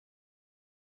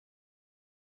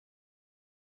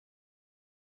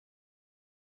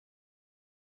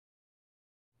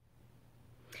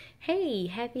Hey,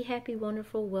 happy,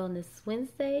 wonderful Wellness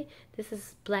Wednesday. This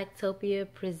is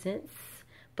Blacktopia Presents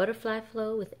Butterfly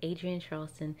Flow with Adrienne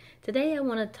Charleston. Today I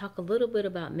want to talk a little bit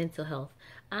about mental health.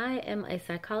 I am a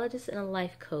psychologist and a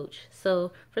life coach.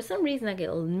 So for some reason I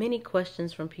get many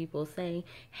questions from people saying,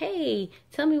 "Hey,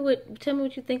 tell me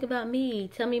what you think about me.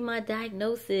 Tell me my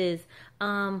diagnosis."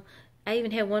 I even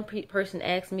had one person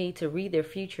ask me to read their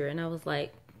future, and I was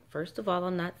like, first of all,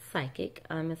 I'm not psychic.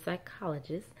 I'm a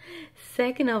psychologist.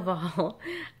 Second of all,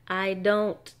 I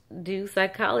don't do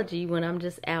psychology when I'm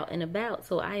just out and about.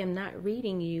 So I am not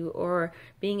reading you or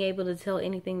being able to tell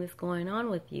anything that's going on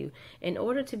with you. In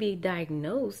order to be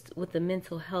diagnosed with a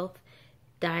mental health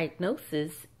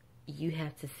diagnosis, you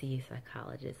have to see a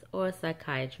psychologist or a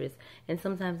psychiatrist and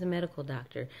sometimes a medical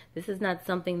doctor. This is not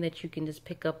something that you can just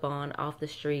pick up on off the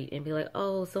street and be like,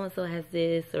 oh, so-and-so has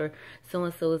this or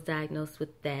so-and-so is diagnosed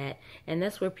with that. And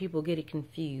that's where people get it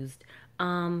confused.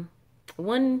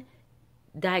 One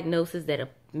diagnosis that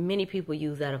many people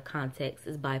use out of context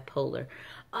is bipolar.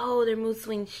 Oh, their mood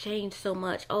swings change so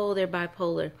much. Oh, they're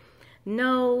bipolar.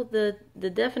 No, the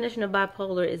definition of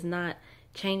bipolar is not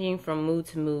changing from mood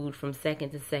to mood, from second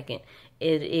to second.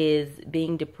 It is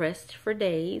being depressed for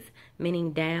days,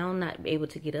 meaning down, not able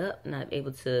to get up, not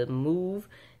able to move,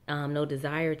 no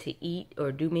desire to eat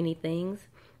or do many things.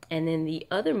 And then the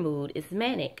other mood is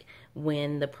manic,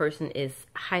 when the person is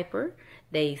hyper,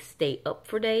 they stay up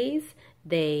for days,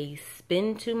 they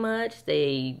spend too much,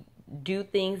 they do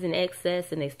things in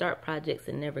excess, and they start projects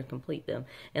and never complete them.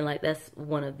 And like that's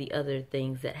one of the other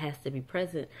things that has to be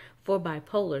present for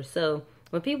bipolar. So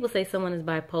when people say someone is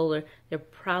bipolar, they're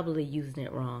probably using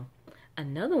it wrong.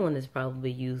 Another one that's probably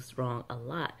used wrong a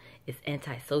lot is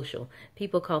antisocial.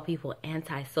 People call people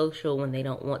antisocial when they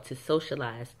don't want to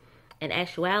socialize. In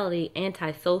actuality,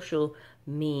 antisocial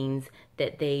means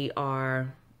that they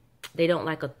don't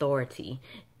like authority,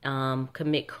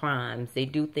 commit crimes, they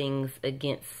do things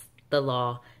against the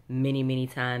law many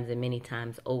times and many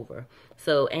times over.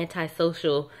 So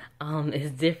antisocial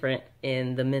is different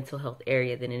in the mental health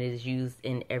area than it is used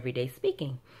in everyday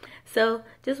speaking. So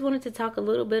just wanted to talk a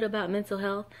little bit about mental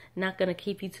health. Not going to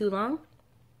keep you too long.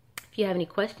 If you have any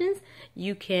questions,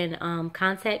 you can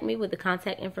contact me with the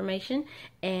contact information,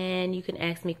 and you can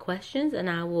ask me questions, and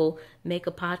I will make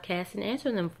a podcast and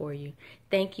answer them for you.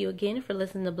 Thank you again for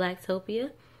listening to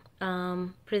Blacktopia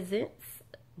Presents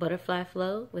Butterfly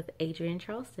Flow with Adrienne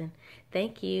Charleston.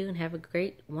 Thank you, and have a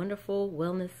great, wonderful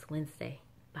Wellness Wednesday.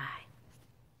 Bye.